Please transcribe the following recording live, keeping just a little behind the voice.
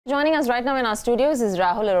Joining us right now in our studios is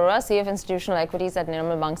Rahul Arora, CEO of Institutional Equities at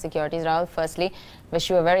Nirmal Bank Securities. Rahul, firstly, wish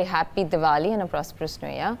you a very happy Diwali and a prosperous New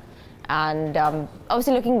Year. And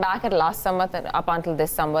obviously, looking back at last Samvat, up until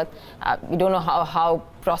this Samvat, we don't know how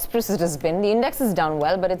prosperous it has been. The index has done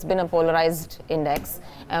well, but it's been a polarized index,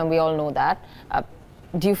 and we all know that.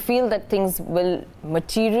 Do you feel that things will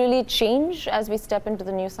materially change as we step into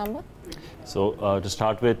the new Samvat? So to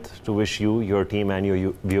start with, to wish you, your team and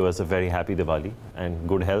your viewers a very happy Diwali and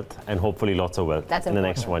good health and hopefully lots of wealth in the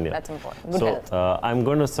next 1 year. That's important. Good health. I'm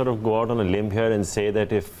going to sort of go out on a limb here and say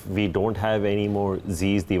that if we don't have any more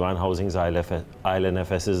Z's, Diwan Housings,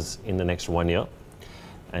 ILNFSs in the next 1 year,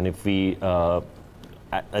 and if we, I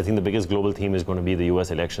think the biggest global theme is going to be the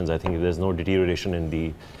US elections. I think if there's no deterioration in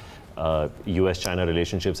the US-China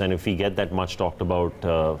relationships, and if we get that much talked about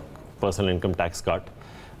personal income tax cut,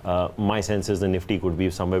 my sense is the Nifty could be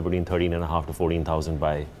somewhere between 13,500 to 14,000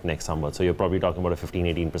 by next summer. So you're probably talking about a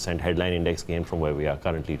 15-18% headline index gain from where we are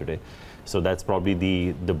currently today. So that's probably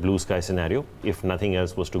the blue sky scenario. If nothing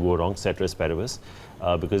else was to go wrong, ceteris paribus.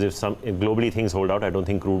 Because if globally things hold out, I don't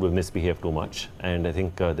think crude will misbehave too much. And I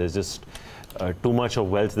think there's just too much of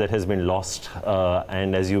wealth that has been lost.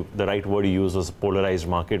 And as the right word you used was a polarized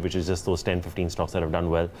market, which is just those 10, 15 stocks that have done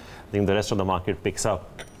well. I think the rest of the market picks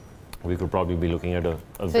up. We could probably be looking at a very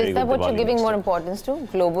good. So is that what you're giving more importance to?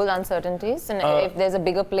 Global uncertainties? And if there's a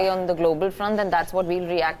bigger play on the global front, then that's what we'll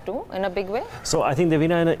react to in a big way? So I think,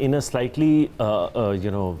 Devina, in a slightly,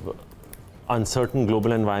 uncertain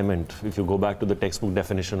global environment, if you go back to the textbook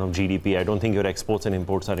definition of GDP, I don't think your exports and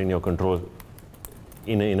imports are in your control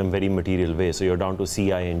in a very material way. So you're down to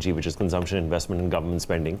CING, which is consumption, investment, and government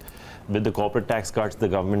spending. With the corporate tax cuts, the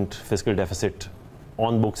government fiscal deficit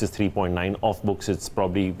on books is 3.9, off books it's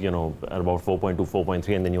probably, about 4.2,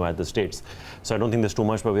 4.3, and then you add the states. So I don't think there's too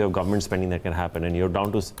much by way of government spending that can happen, and you're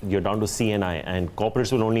down to CNI, and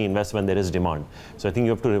corporates will only invest when there is demand. So I think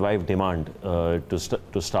you have to revive demand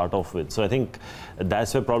to start off with. So I think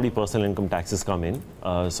that's where probably personal income taxes come in.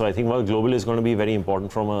 So I think while global is going to be very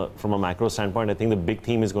important from a macro standpoint, I think the big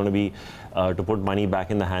theme is going to be to put money back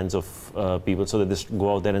in the hands of people so that they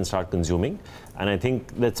go out there and start consuming. And I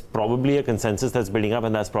think that's probably a consensus that's building up,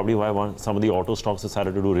 and that's probably why some of the auto stocks have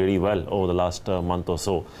started to do really well over the last month or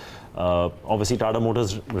so. Obviously, Tata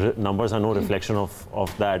Motors numbers are no reflection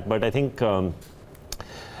of that, but I think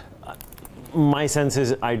my sense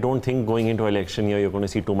is I don't think going into election year you're going to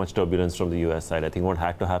see too much turbulence from the US side. I think what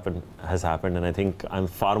had to happen has happened, and I think I'm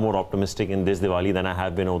far more optimistic in this Diwali than I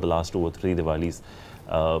have been over the last 2 or 3 Diwalis.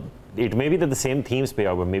 It may be that the same themes play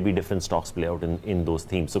out, but maybe different stocks play out in those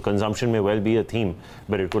themes. So consumption may well be a theme,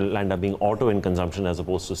 but it will end up being auto in consumption as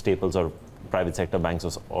opposed to staples or private sector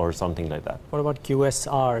banks or something like that. What about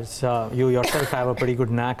QSRs? You yourself have a pretty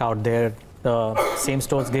good knack out there. The same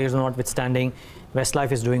stores gains notwithstanding,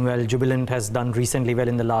 Westlife is doing well. Jubilant has done recently well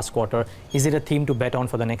in the last quarter. Is it a theme to bet on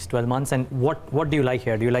for the next 12 months? And what do you like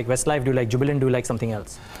here? Do you like Westlife? Do you like Jubilant? Do you like something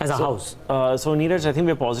else as a house? So Neeraj, I think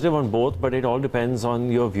we're positive on both, but it all depends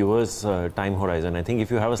on your viewers' time horizon. I think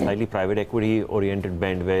if you have a slightly private equity oriented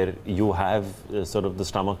bend where you have sort of the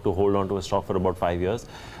stomach to hold on to a stock for about 5 years,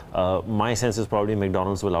 my sense is probably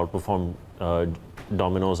McDonald's will outperform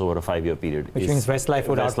Domino's over a 5-year period. Which means Westlife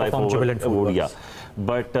would outperform Jubilant Food. Yeah.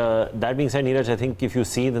 But that being said, Neeraj, I think if you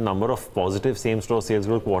see the number of positive same-store sales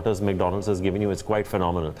growth quarters McDonald's has given you, it's quite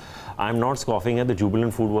phenomenal. I'm not scoffing at the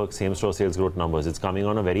Jubilant Foodworks same-store sales growth numbers. It's coming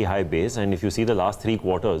on a very high base, and if you see the last 3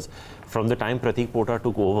 quarters, from the time Pratik Pota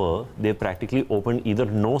took over, they've practically opened either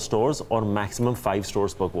no stores or maximum 5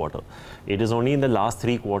 stores per quarter. It is only in the last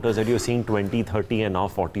 3 quarters that you're seeing 20, 30, and now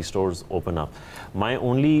 40 stores open up. My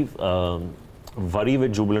only worry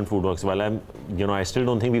with Jubilant Foodworks, while I still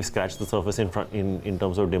don't think we've scratched the surface in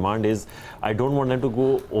terms of demand, is I don't want them to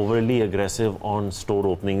go overly aggressive on store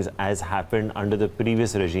openings as happened under the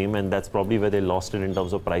previous regime, and that's probably where they lost it in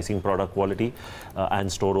terms of pricing, product quality, and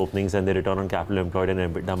store openings, and their return on capital employed and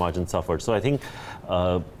EBITDA margin suffered. So I think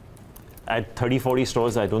at 30-40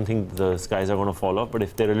 stores, I don't think the skies are going to fall off, but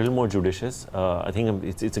if they're a little more judicious, I think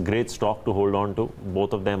it's a great stock to hold on to.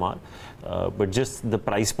 Both of them are. But just the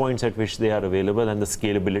price points at which they are available and the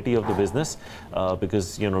scalability of the business,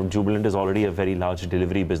 because Jubilant is already a very large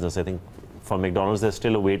delivery business. I think for McDonald's, there's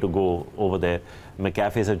still a way to go over there.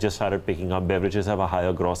 McCafes have just started picking up. Beverages have a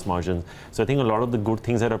higher gross margin. So I think a lot of the good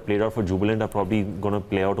things that are played out for Jubilant are probably going to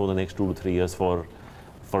play out over the next 2 to 3 years for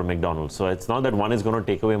McDonald's. So it's not that one is going to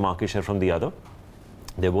take away market share from the other.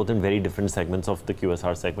 They're both in very different segments of the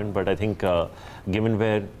QSR segment, but I think given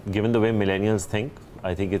the way millennials think,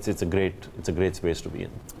 I think it's a great space to be in.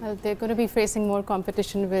 Well, they're going to be facing more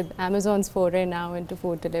competition with Amazon's foray now into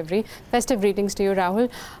food delivery. Festive greetings to you, Rahul.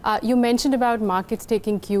 You mentioned about markets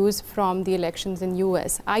taking cues from the elections in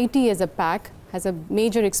US. IT as a pack has a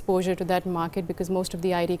major exposure to that market because most of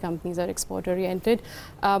the IT companies are export-oriented.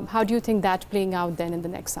 How do you think that playing out then in the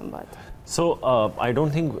next Samvat? So I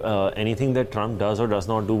don't think anything that Trump does or does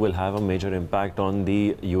not do will have a major impact on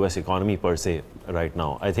the US economy per se right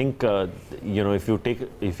now. I think if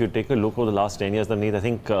you take a look over the last 10 years, I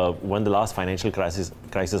think when the last financial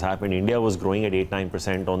crisis happened, India was growing at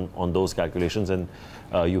 8-9% on those calculations, and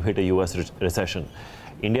you hit a US recession.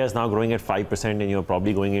 India is now growing at 5%, and you're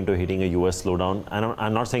probably going into hitting a US slowdown. And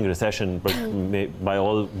I'm not saying recession, but by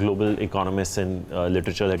all global economists and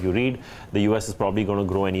literature that you read, the US is probably going to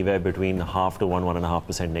grow anywhere between 0.5 to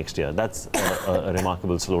 1.5% next year. That's a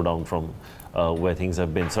remarkable slowdown from where things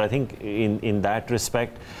have been. So I think in that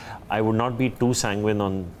respect, I would not be too sanguine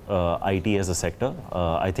on IT as a sector.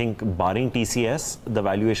 I think barring TCS, the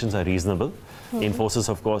valuations are reasonable. Infosys,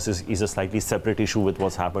 of course, is a slightly separate issue with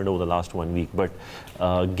what's happened over the last 1 week. But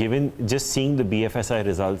given just seeing the BFSI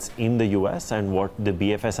results in the US and what the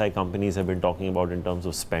BFSI companies have been talking about in terms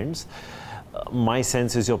of spends, my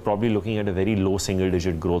sense is you're probably looking at a very low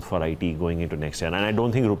single-digit growth for IT going into next year. And I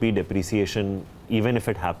don't think rupee depreciation, even if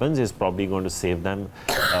it happens, is probably going to save them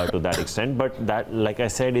to that extent. But that, like I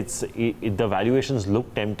said, the valuations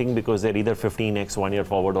look tempting because they're either 15x 1 year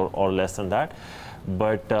forward or less than that.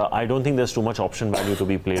 But I don't think there's too much option value to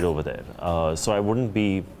be played over there. So I wouldn't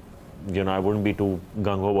be too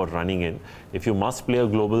gung-ho about running in. If you must play a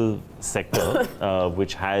global sector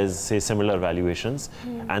which has, say, similar valuations,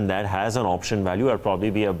 and that has an option value, I'd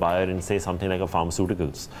probably be a buyer in, say, something like a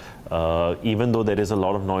pharmaceuticals. Even though there is a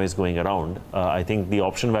lot of noise going around, I think the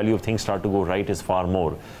option value if things start to go right is far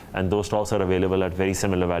more. And those stocks are available at very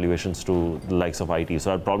similar valuations to the likes of IT.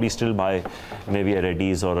 So I'd probably still buy maybe a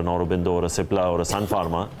Reddy's or an Aurobindo or a Cipla or a Sun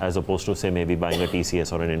Pharma, as opposed to, say, maybe buying a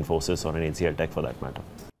TCS or an Infosys or an HCL Tech for that matter.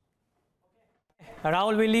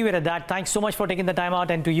 Rahul, we'll leave it at that. Thanks so much for taking the time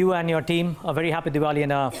out, and to you and your team, a very happy Diwali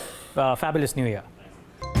and a fabulous New Year.